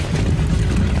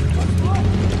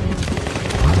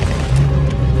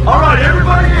 Alright,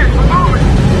 everybody in! We're moving!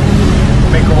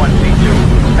 Mako 1, C2.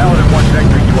 Paladin 1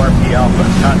 vectoring to RP Alpha.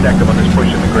 Contact them on this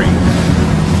push in the green.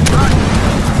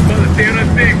 Mother, stay on our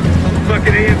thing.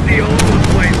 Fucking AMC all over the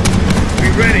place. Be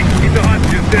ready. Keep the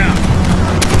hostages down.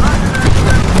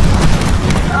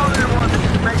 Paladin 1, this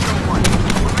is Mako 1.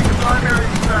 Moving to primary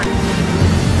extraction.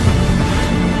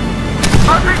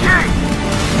 RPG!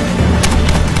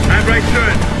 I'm right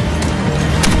turn.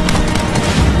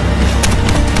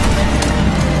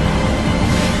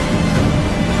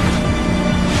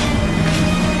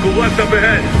 Go left up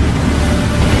ahead.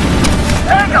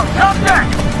 Tango, top deck!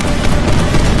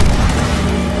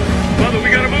 Mother,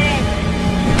 we gotta move!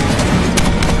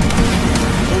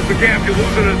 Close the gap, you're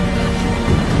losing us.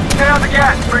 Stay on the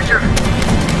gas, Preacher.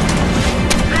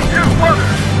 C2, Mother,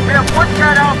 we have 1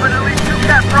 Cat Alpha and at least 2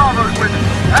 Cat Bravos with us.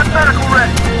 Have medical ready.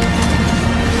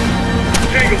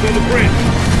 Tango's on the bridge.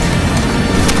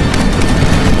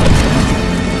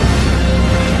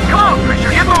 Come on, Preacher,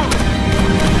 get moving!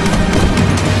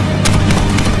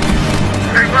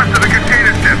 Stay west of the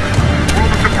container ship. We're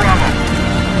almost to Bravo.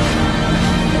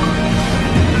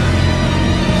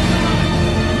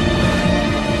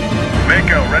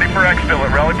 Mako, ready for exfil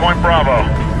at Rally Point Bravo.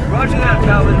 Roger that,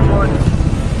 Paladin 1.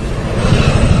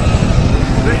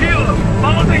 The helo!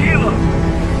 Follow the helo!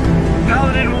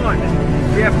 Paladin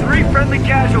 1, we have 3 friendly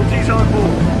casualties on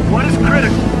board. 1 is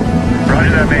critical.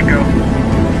 Roger that, Mako.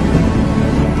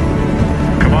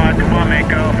 Come on,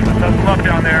 Mako. Let's have some luck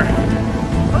down there.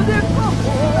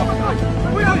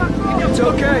 It's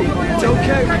okay,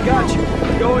 we got you.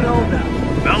 We're going home now.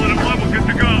 Paladin 1, we're good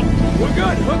to go. We're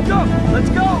good, hooked up. Let's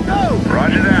go, go!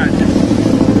 Roger that.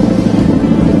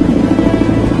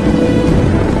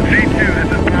 C2, this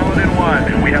is Paladin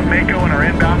 1. We have Mako and are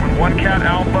inbound with 1 Cat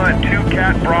Alpha and 2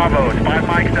 Cat Bravos, 5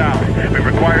 mics out. We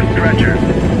require stretchers.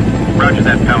 Roger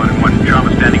that, Paladin 1.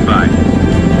 Trauma standing by.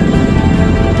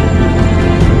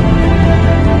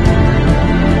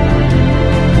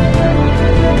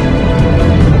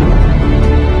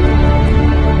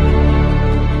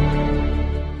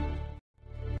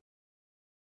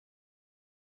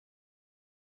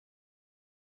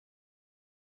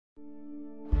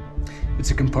 It's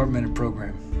a compartmented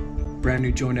program. Brand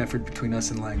new joint effort between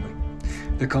us and Langley.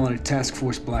 They're calling it Task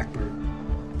Force Blackbird.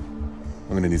 I'm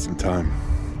gonna need some time.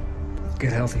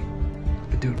 Get healthy,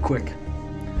 but do it quick.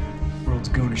 World's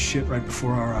going to shit right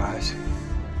before our eyes.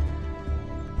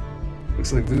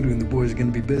 Looks like Voodoo and the boys are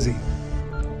gonna be busy.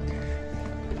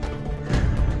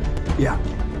 Yeah,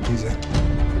 he's in.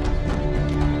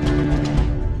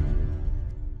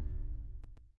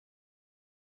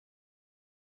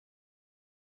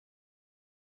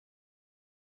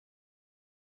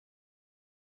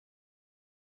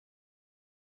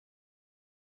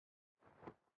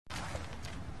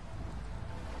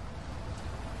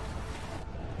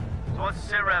 What's the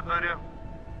sit rep, Voodoo?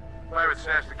 Pirates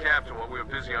snatched the captain while we were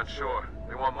busy on shore.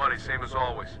 They want money, same as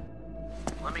always.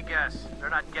 Let me guess, they're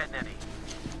not getting any.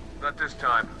 Not this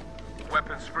time.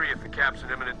 Weapons free if the cap's in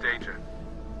imminent danger.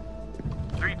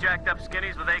 3 jacked up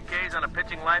skinnies with AKs on a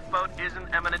pitching lifeboat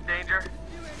isn't imminent danger?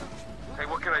 Hey,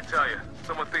 what can I tell you?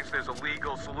 Someone thinks there's a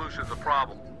legal solution to the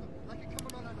problem.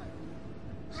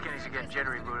 Skinnies are getting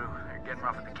jittery, Voodoo. They're getting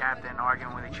rough with the captain,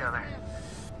 arguing with each other.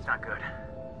 It's not good.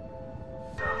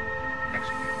 So,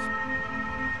 execute.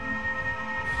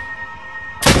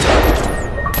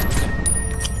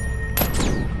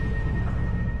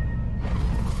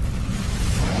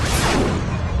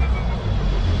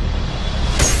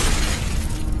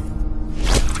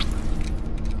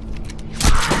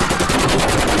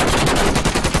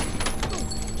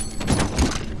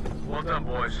 Well done,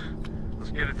 boys.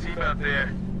 Let's get a team out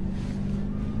there.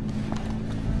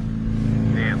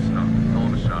 Damn stuff. Hell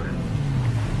of a shot.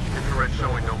 Infrared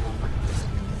showing no movement.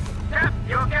 Cap,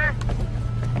 you okay?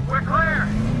 We're clear!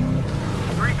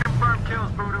 3 confirmed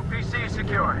kills, Voodoo. PC is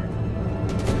secure.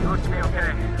 He looks to be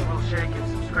okay. A little shaken,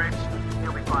 some scrapes.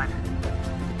 He'll be fine.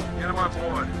 Get him on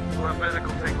board. We'll have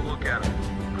medical take a look at him.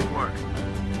 Good work.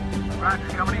 Roger,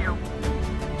 coming to you.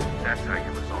 That's how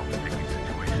you resolve a sticky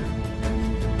situation.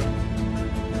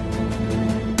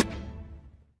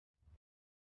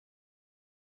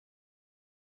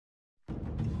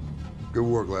 Good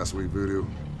work last week, Voodoo.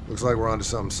 Looks like we're onto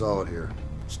something solid here.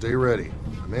 Stay ready.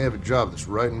 I may have a job that's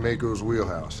right in Mako's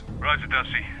wheelhouse. Roger,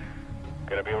 Dusty.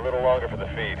 Gonna be a little longer for the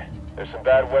feed. There's some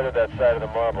bad weather that side of the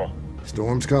marble.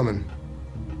 Storm's coming.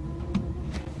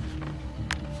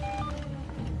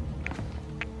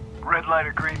 Red light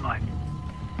or green light?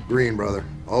 Green, brother.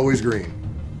 Always green.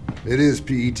 It is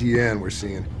PETN we're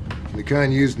seeing. And the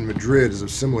kind used in Madrid is of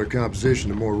similar composition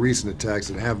to more recent attacks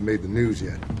that haven't made the news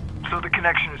yet. So the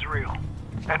connection is real.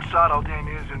 And Saad al-Din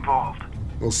is involved.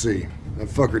 We'll see. That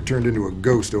fucker turned into a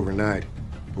ghost overnight.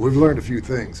 But we've learned a few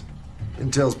things.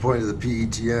 Intel's pointing to the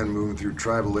PETN moving through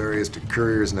tribal areas to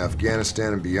couriers in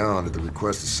Afghanistan and beyond at the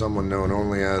request of someone known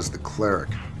only as the Cleric.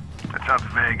 That sounds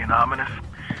vague and ominous.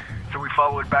 So we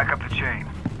follow it back up the chain.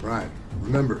 Right.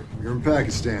 Remember, you're in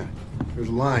Pakistan. There's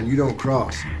a line you don't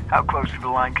cross. How close to the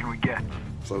line can we get?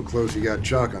 So close you got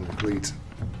chalk on your cleats.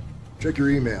 Check your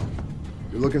email.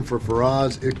 You're looking for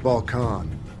FARAZ Iqbal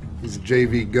Khan. He's a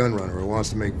JV gunrunner who wants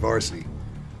to make varsity.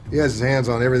 He has his hands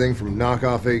on everything from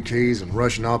knockoff AKs and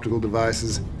Russian optical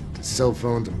devices to cell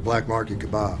phones and black market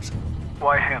kebabs.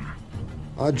 Why him?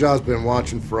 Oddjob's been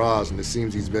watching FARAZ and it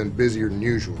seems he's been busier than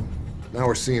usual. Now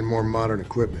we're seeing more modern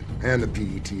equipment and the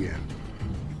PETN.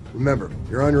 Remember,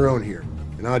 you're on your own here,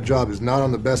 and Oddjob is not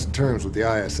on the best of terms with the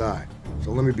ISI.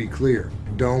 So let me be clear,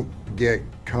 don't get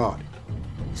caught.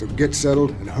 So get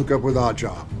settled and hook up with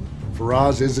Oddjob.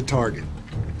 FARAZ is the target.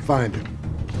 Find him.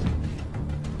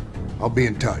 I'll be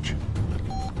in touch.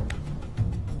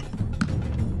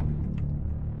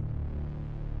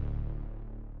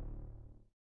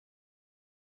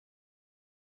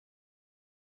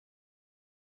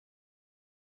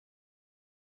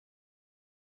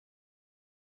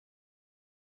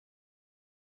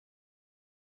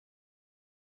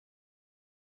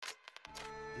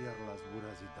 ديار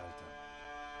لازبورا زي دالتا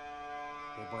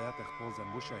باید اخبازم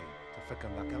بوشایی تو فکر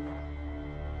نکم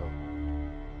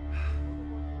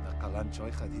نقلن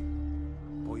چای خدی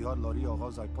باید لاری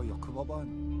آغاز ای پای کبابان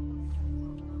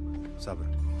صبر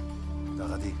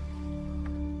دغدی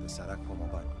به سرک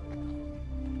پامابان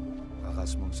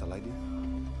آغاز مون سلایدی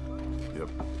Yep.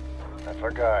 That's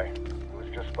our guy. He was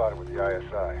just spotted with the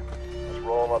ISI. Let's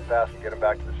roll him up fast and get him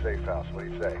back to the safe house. What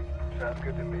do you say? Sounds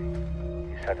good to me.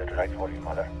 He's headed right for you,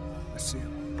 Mother. I see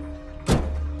him.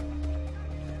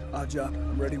 Oddjob,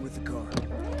 I'm ready with the car.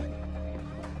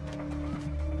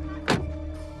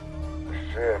 This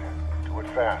is it. Do it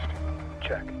fast.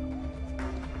 Check.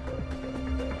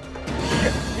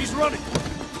 He's running!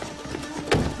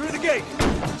 Through the gate!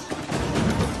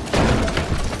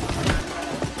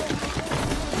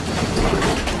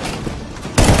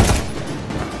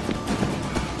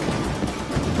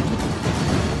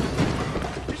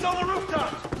 He's on the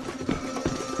rooftop!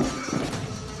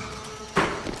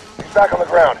 He's back on the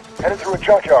ground, headed through a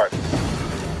junkyard.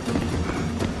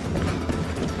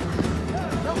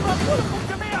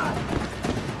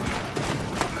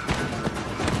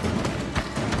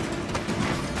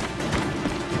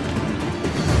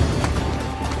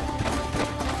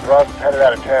 FARAZ is headed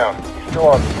out of town. He's still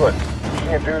on foot. We're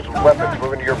seeing dudes with weapons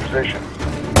moving to your position.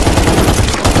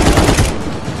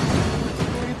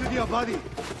 Into the body.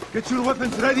 Get your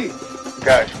weapons ready.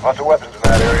 Guys, lots of weapons in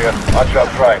that area.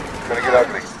 Oddjob's right. It's gonna get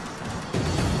ugly.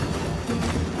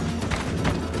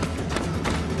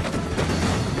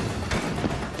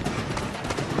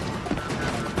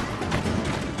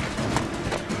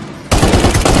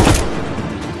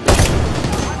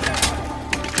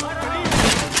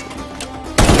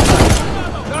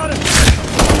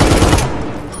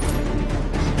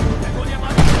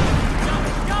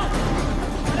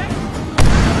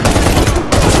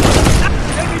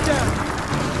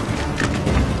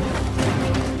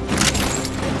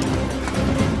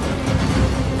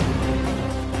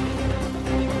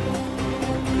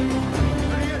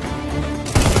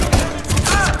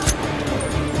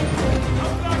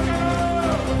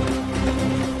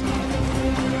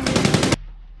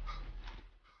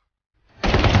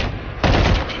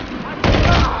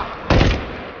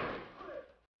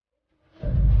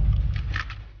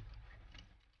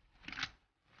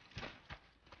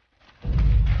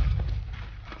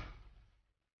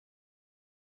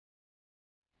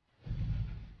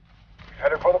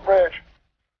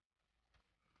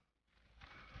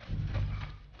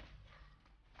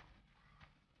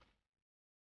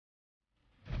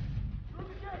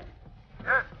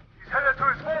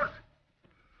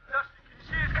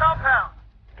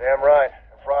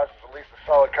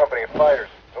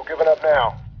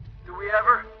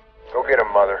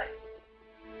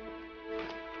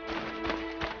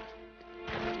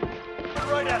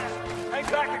 right at us. Hang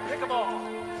back and pick them off.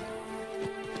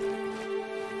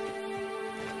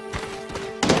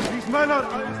 These men are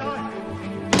outside.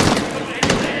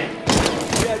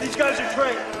 Yeah, these guys are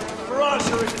trained. FARAZ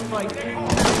sure isn't fighting.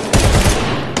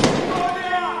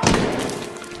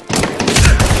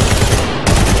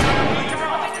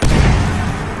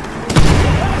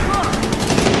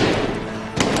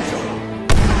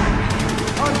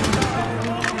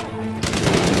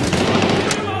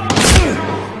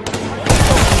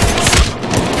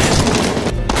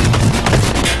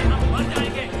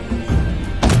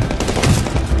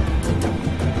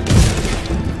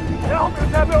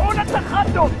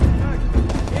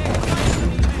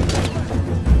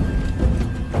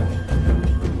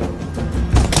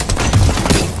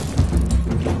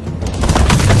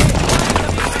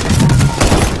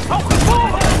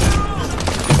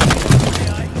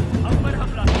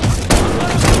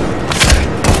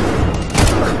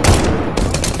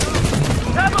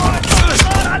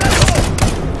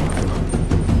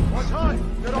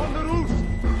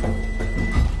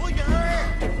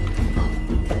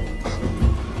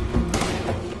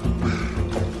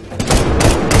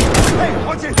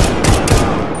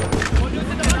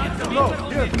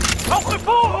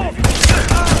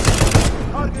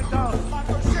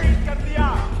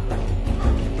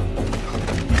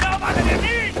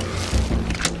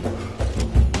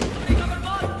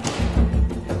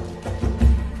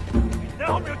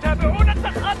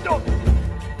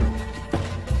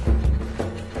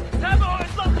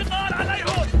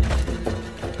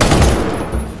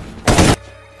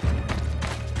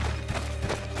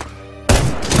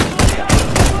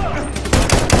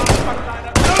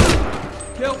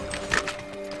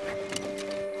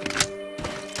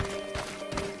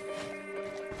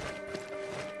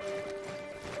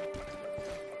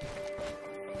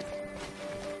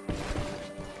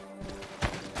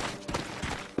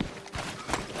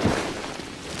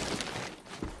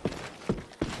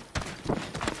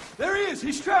 There he is!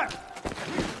 He's trapped!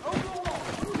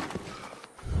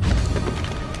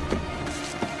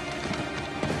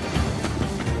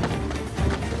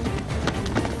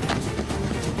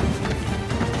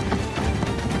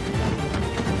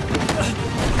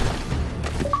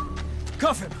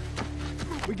 Cuff him!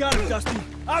 We got him, Dusty.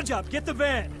 Our job, get the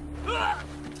van.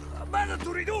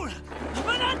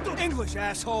 English,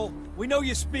 asshole. We know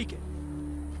you speak it.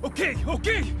 Okay,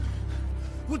 okay.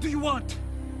 What do you want?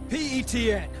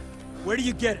 PETN. Where do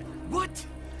you get it? What?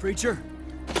 Preacher?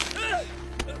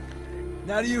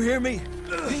 Now do you hear me?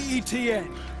 PETN.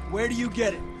 Where do you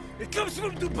get it? It comes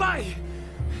from Dubai.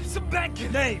 Some bank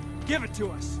name. Give it to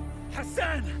us.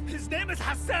 Hassan. His name is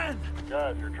Hassan.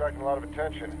 Guys, you're attracting a lot of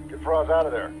attention. Get FARAZ out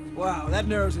of there. Wow, that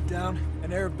narrows it down.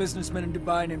 An Arab businessman in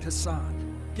Dubai named Hassan.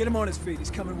 Get him on his feet. He's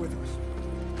coming with us.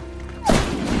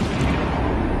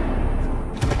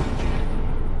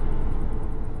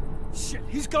 Shit,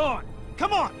 he's gone.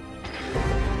 Come on.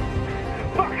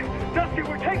 Fuck! Dusty,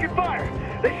 we're taking fire!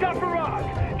 They shot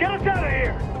FARAZ! Get us out of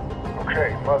here!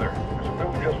 Okay, Mother. There's a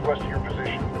building just west of your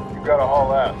position. You've got to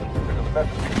haul ass. There's a mess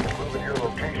of people moving your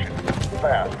location.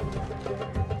 Fast.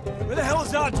 Where the hell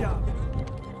is our job?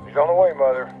 He's on the way,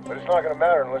 Mother. But it's not going to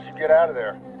matter unless you get out of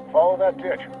there. Follow that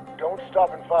ditch. Don't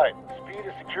stop and fight. Speed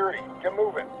is security. Get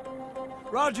moving.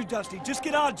 Roger, Dusty. Just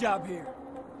get our job here.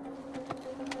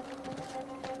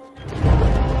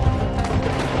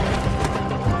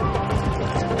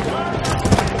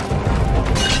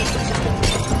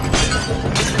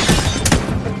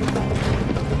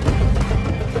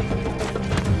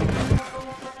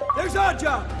 There's our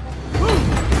job! Move!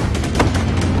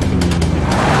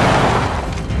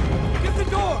 Get the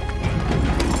door!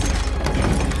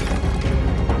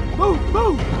 Move,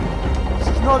 move! This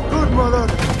is not good,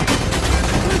 Mother!